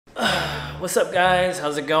What's up guys,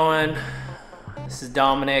 how's it going? This is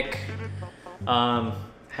Dominic.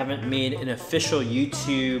 Haven't made an official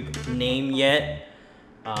YouTube name yet,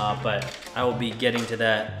 but I will be getting to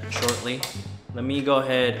that shortly. Let me go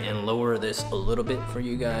ahead and lower this a little bit for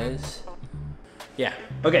you guys. Yeah,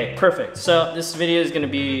 okay, perfect. So this video is gonna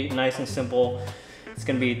be nice and simple. It's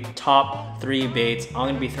gonna be top 3 baits I'm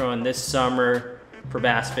gonna be throwing this summer for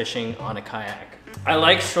bass fishing on a kayak. I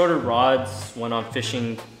like shorter rods when I'm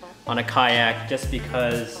fishing on a kayak just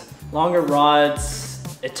because longer rods,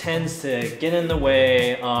 it tends to get in the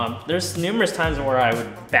way. There's numerous times where I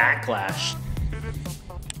would backlash.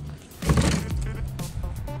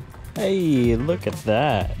 Hey, look at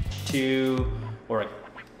that. Or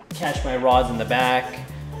catch my rods in the back,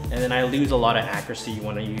 and then I lose a lot of accuracy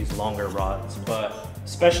when I use longer rods. But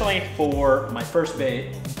especially for my first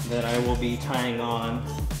bait that I will be tying on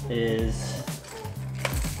is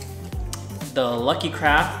the Lucky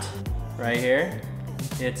Craft right here.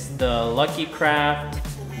 It's the Lucky Craft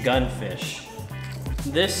Gunfish.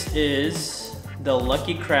 This is the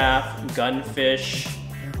Lucky Craft Gunfish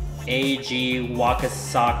AG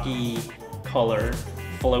Wakasaki color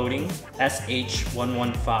floating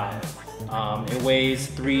SH115. It weighs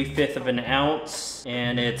 3/5 of an ounce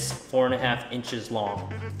and it's 4.5 inches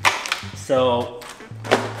long. So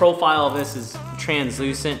the profile of this is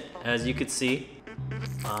translucent, as you could see.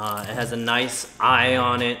 It has a nice eye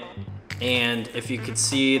on it, and if you could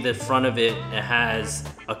see the front of it, it has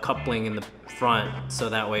a coupling in the front so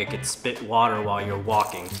that way it could spit water while you're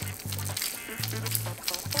walking.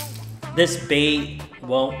 This bait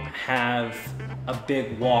won't have a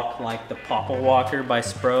big walk like the Papa Walker by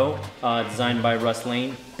Spro, designed by Russ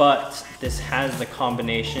Lane, but this has the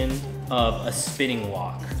combination of a spitting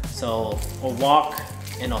walk. So a walk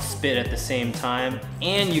and I'll spit at the same time,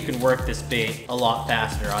 and you can work this bait a lot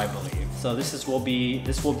faster, I believe. So this will be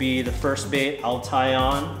the first bait I'll tie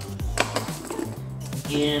on.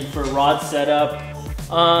 And for rod setup,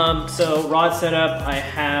 I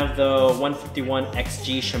have the 151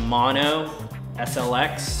 XG Shimano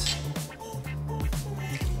SLX.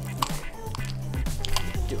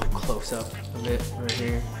 Do a close up of it right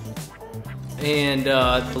here. And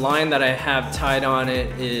the line that I have tied on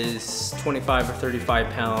it is 25 or 35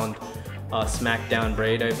 pound Smackdown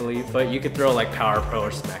braid, I believe. But you could throw like Power Pro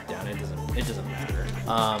or Smackdown. It doesn't matter.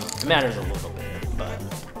 It matters a little bit, but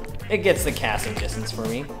it gets the casting distance for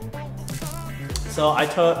me. So I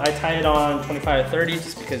tie it on 25 to 30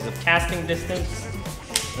 just because of casting distance.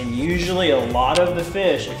 And usually a lot of the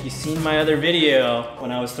fish, if you've seen my other video,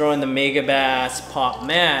 when I was throwing the Mega Bass Pop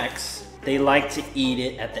Max, they like to eat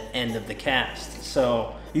it at the end of the cast.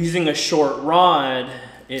 So using a short rod,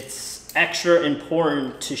 it's extra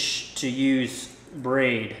important to use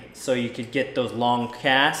braid so you could get those long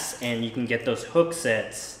casts and you can get those hook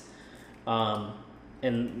sets,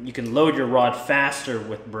 and you can load your rod faster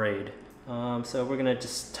with braid. So we're gonna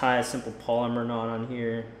just tie a simple polymer knot on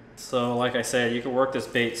here. So like I said, you can work this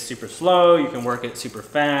bait super slow, you can work it super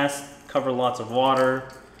fast, cover lots of water.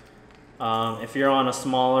 If you're on a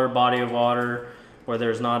smaller body of water where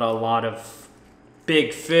there's not a lot of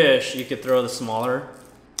big fish, you could throw the smaller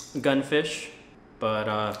gunfish. But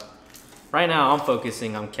right now I'm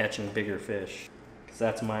focusing on catching bigger fish because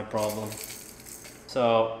that's my problem.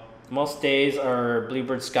 So most days are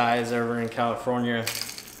bluebird skies over in California.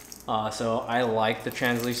 So I like the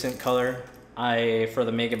translucent color. For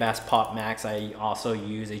the Mega Bass Pop Max, I also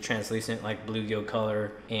use a translucent like bluegill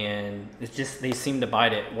color, and it's just, they seem to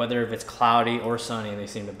bite it. Whether if it's cloudy or sunny, they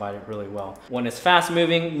seem to bite it really well. When it's fast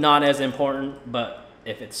moving, not as important, but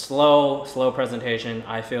if it's slow presentation,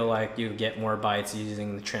 I feel like you get more bites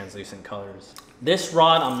using the translucent colors. This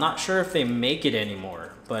rod, I'm not sure if they make it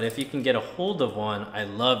anymore, but if you can get a hold of one, I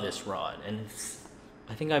love this rod. And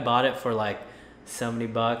I think I bought it for like 70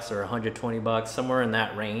 bucks or 120 bucks, somewhere in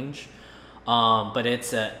that range. But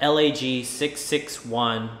it's a LAG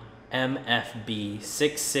 661 MFB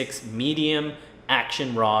 6.6 medium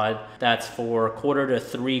action rod. That's for 1/4 to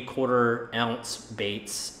 3/4 ounce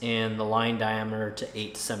baits, and the line diameter to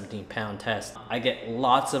 8 to 17 pound test. I get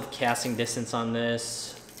lots of casting distance on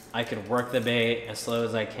this. I can work the bait as slow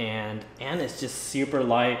as I can, and it's just super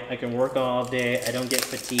light. I can work all day. I don't get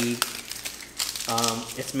fatigued.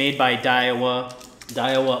 It's made by Daiwa.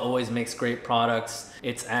 Daiwa always makes great products.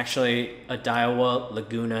 It's actually a Daiwa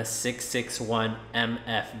Laguna 661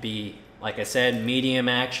 MFB. Like I said, medium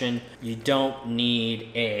action. You don't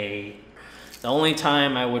need the only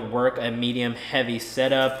time I would work a medium heavy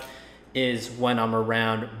setup is when I'm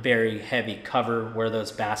around very heavy cover where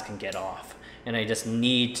those bass can get off. And I just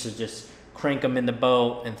need to just crank them in the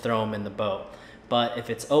boat and throw them in the boat. But if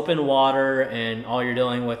it's open water and all you're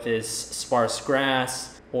dealing with is sparse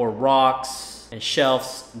grass or rocks and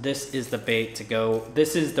shelves, this is the bait to go.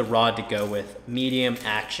 This is the rod to go with, medium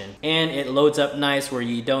action. And it loads up nice where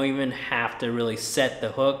you don't even have to really set the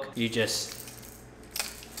hook. You just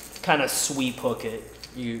kind of sweep hook it.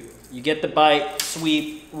 You get the bite,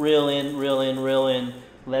 sweep, reel in, reel in, reel in.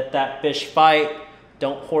 Let that fish fight.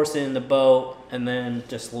 Don't horse it in the boat, and then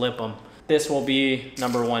just lip them. This will be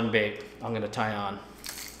number 1 bait I'm gonna tie on.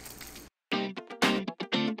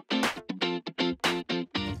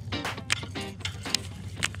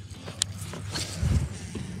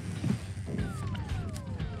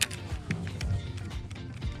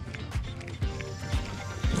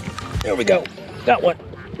 There we go, got one.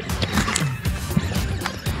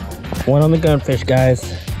 One on the gunfish,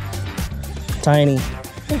 guys. Tiny.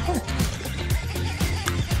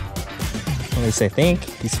 At least I think.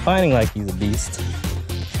 He's fighting like he's a beast.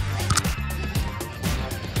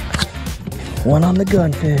 One on the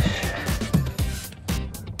gunfish.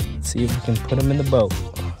 Let's see if we can put him in the boat.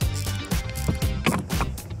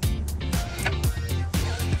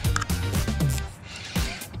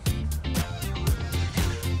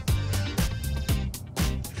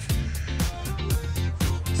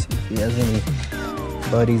 See if he has any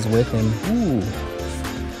buddies with him. Ooh.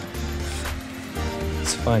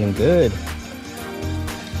 He's fighting good.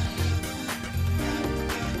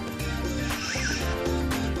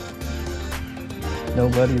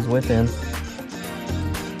 Nobody's with him.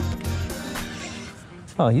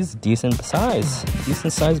 Oh, he's decent size.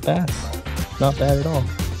 Decent sized bass. Not bad at all.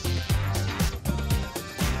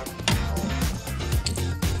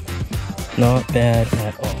 Not bad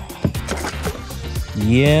at all.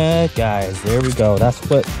 Yeah, guys, there we go. That's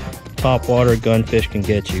what topwater gunfish can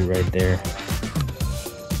get you right there.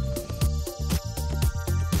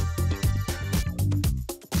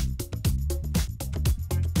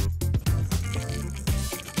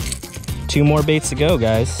 Two more baits to go,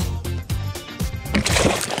 guys.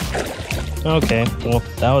 Okay, well,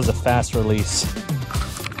 that was a fast release.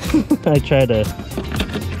 I tried to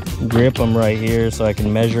grip him right here so I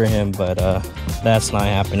can measure him, but that's not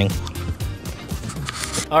happening.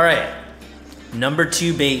 All right, number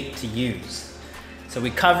 2 bait to use. So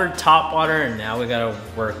we covered topwater, and now we gotta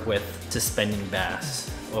work with suspending bass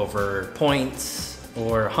over points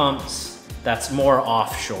or humps. That's more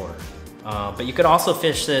offshore. But you could also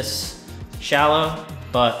fish this shallow,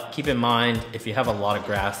 but keep in mind, if you have a lot of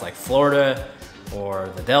grass like Florida or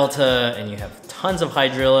the Delta and you have tons of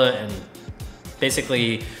hydrilla and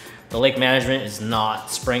basically the lake management is not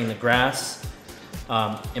spraying the grass,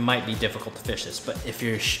 it might be difficult to fish this. But if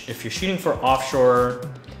you're shooting for offshore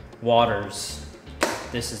waters,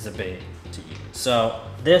 this is the bait to use. So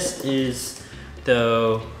this is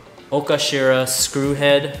the Okashira screw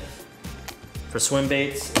head for swim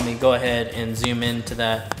baits. Let me go ahead and zoom into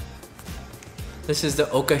that. This is the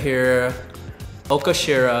Okashira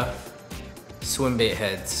swim bait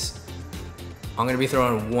heads. I'm gonna be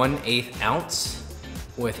throwing 1/8 ounce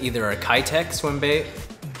with either a KAYAK swim bait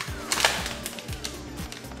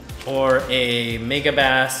or a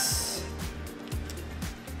Megabass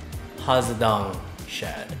Hazadong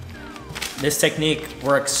shad. This technique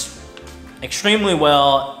works extremely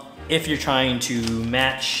well if you're trying to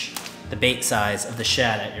match the bait size of the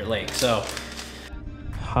shad at your lake. So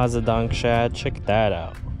Hazadong shad, check that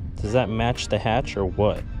out. Does that match the hatch or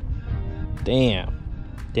what? Damn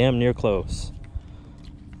near close.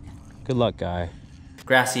 Good luck, guy.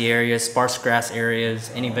 Grassy areas, sparse grass areas,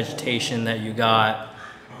 any vegetation that you got,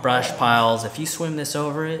 brush piles, if you swim this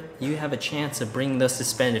over it, you have a chance of bringing those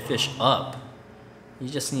suspended fish up. You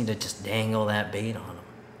just need to just dangle that bait on them.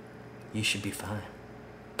 You should be fine.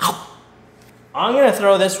 I'm gonna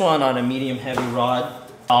throw this one on a medium heavy rod,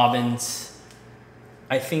 bobbins.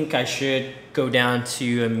 I think I should go down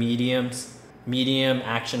to a medium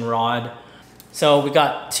action rod. So we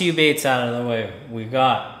got 2 baits out of the way. We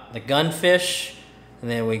got the gunfish,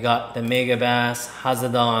 and then we got the Megabass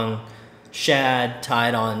Hazadong shad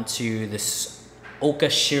tied onto this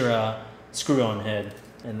Okashira screw-on head.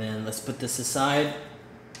 And then let's put this aside.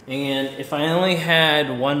 And if I only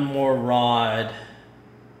had one more rod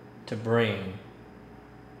to bring,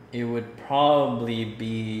 it would probably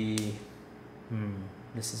be,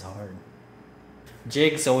 this is hard.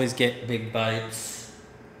 Jigs always get big bites.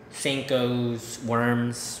 Senkos,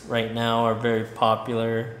 worms right now are very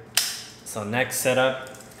popular. So next setup,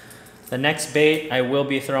 the next bait I will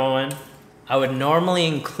be throwing, I would normally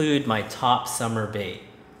include my top summer bait,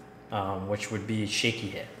 which would be shaky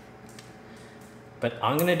head. But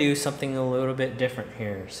I'm gonna do something a little bit different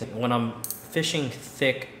here. So when I'm fishing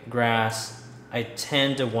thick grass I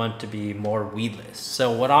tend to want to be more weedless. So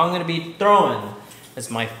what I'm gonna be throwing as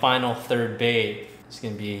my final third bait is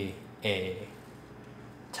gonna be a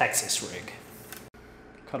Texas rig.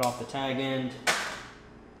 Cut off the tag end.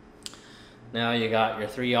 Now you got your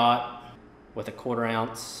 3/0 with a 1/4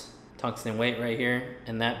 ounce tungsten weight right here,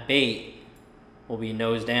 and that bait will be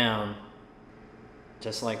nose down,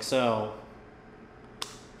 just like so,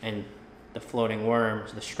 and the floating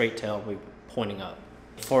worms, the straight tail, will be pointing up.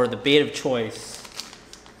 For the bait of choice,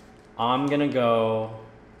 I'm gonna go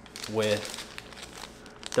with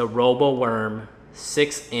the Robo Worm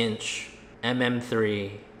 6-inch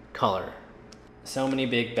MM3 color. So many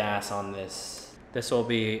big bass on this. This will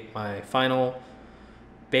be my final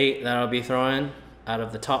bait that I'll be throwing out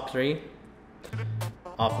of the top 3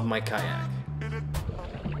 off of my kayak.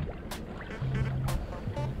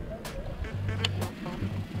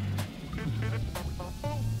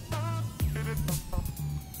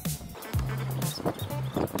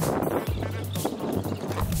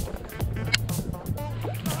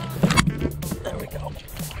 There we go.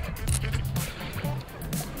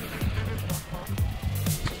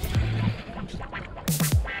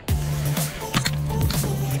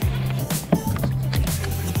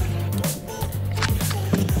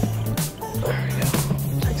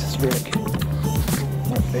 Rig.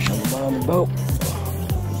 More fish on the bottom of the boat.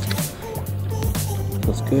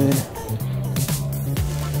 Feels good.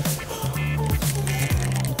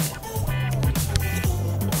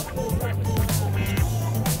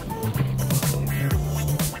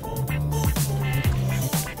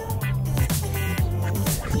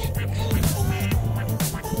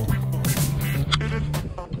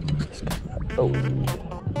 Oh,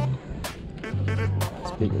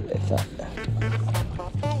 that's bigger than I thought.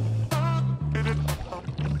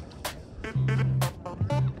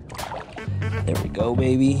 There we go,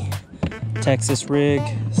 baby. Texas rig,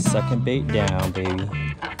 second bait down, baby.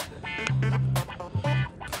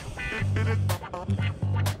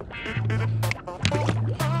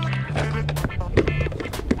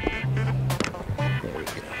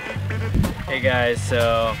 Hey guys,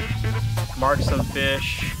 so marked some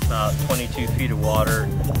fish, about 22 feet of water.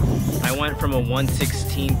 I went from a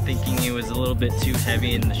 1/16 thinking it was a little bit too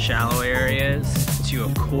heavy in the shallow areas to a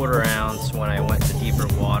 1/4 ounce when I went to deeper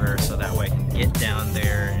water, so that way I can get down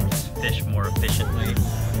there and just fish more efficiently.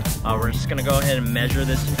 We're just gonna go ahead and measure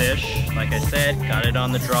this fish. Like I said, got it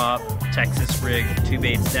on the drop, Texas rig, 2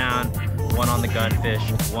 baits down, 1 on the gunfish,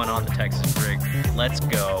 1 on the Texas rig. Let's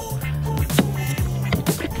go.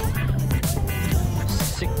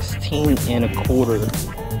 16 1/4.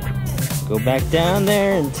 Go back down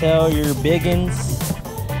there and tell your biggins,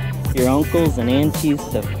 your uncles and aunties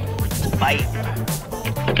to bite.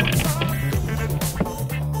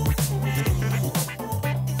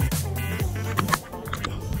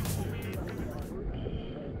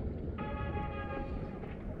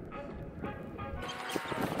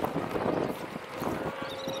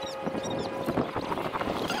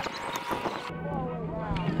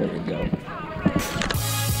 There we go.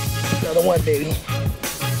 Another one, baby.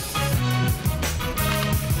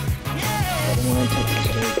 Another one, Texas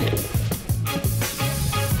rig.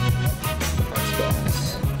 Nice bass.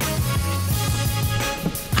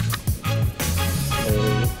 They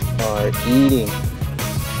are eating.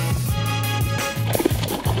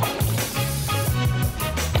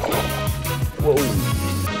 Whoa.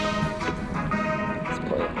 Let's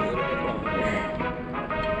play a little bit longer.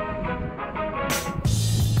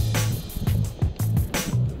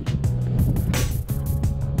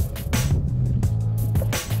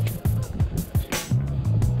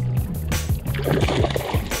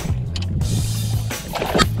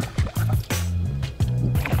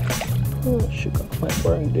 Oh, shook off my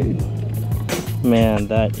spring, dude. Man,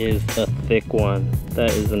 that is a thick one.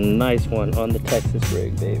 That is a nice one on the Texas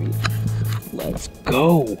rig, baby. Let's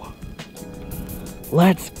go.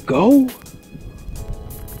 Let's go.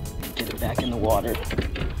 Get it back in the water.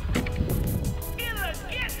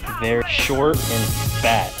 Very short and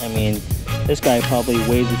fat. I mean, this guy probably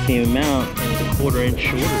weighs the same amount and is a 1/4 inch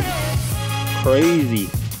shorter. Crazy.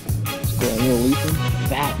 Let's go ahead and release him.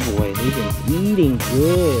 Fat boy. They've been eating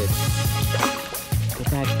good. Go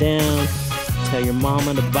back down. Tell your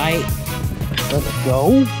mama to bite. Let it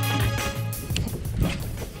go.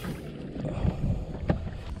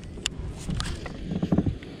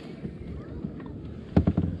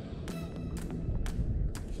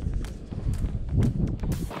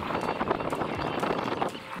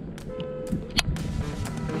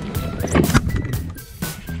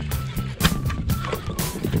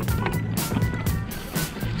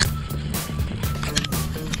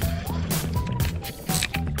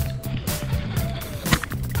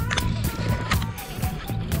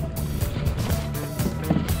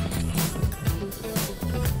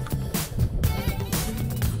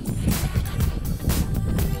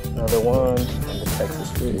 another one, and the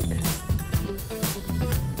Texas rig.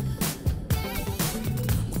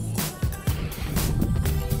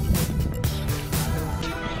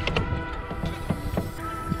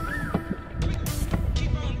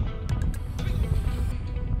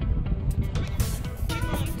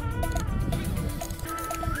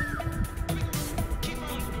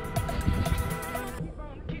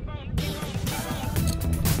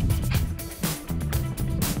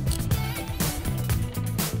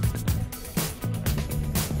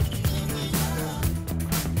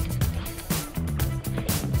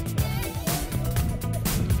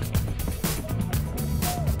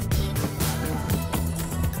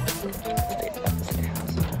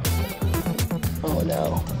 Oh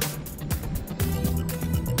no.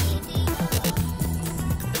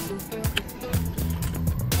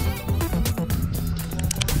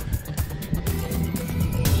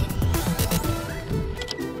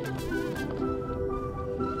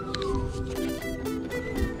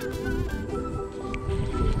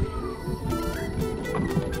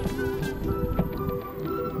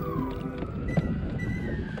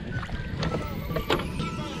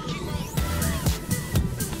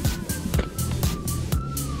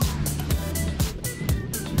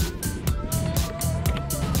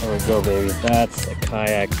 There we go, baby. That's a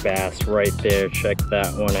kayak bass right there. Check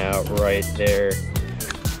that one out right there.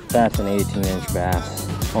 That's an 18-inch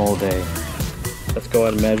bass all day. Let's go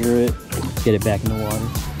ahead and measure it. Get it back in the water.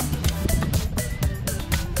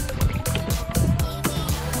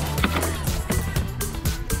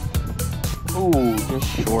 Ooh, just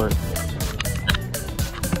short.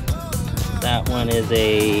 That one is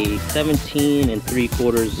a 17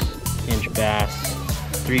 3/4 inch bass.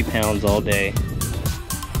 3 pounds all day.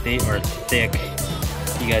 They are thick.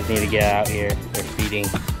 You guys need to get out here. They're feeding.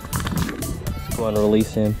 Let's go and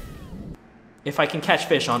release him. If I can catch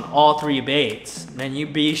fish on all 3 baits, then you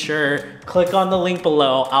be sure, click on the link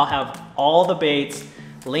below. I'll have all the baits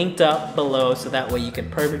linked up below so that way you can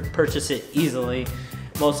purchase it easily.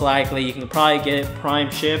 Most likely you can probably get it prime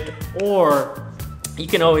shipped, or you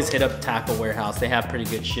can always hit up Tackle Warehouse. They have pretty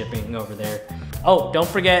good shipping over there. Oh, don't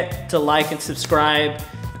forget to like and subscribe.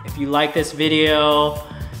 If you like this video,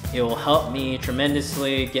 it will help me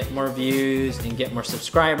tremendously get more views and get more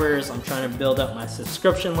subscribers. I'm trying to build up my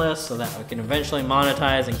subscription list so that I can eventually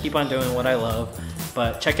monetize and keep on doing what I love.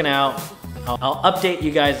 But check it out. I'll update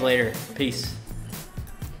you guys later. Peace.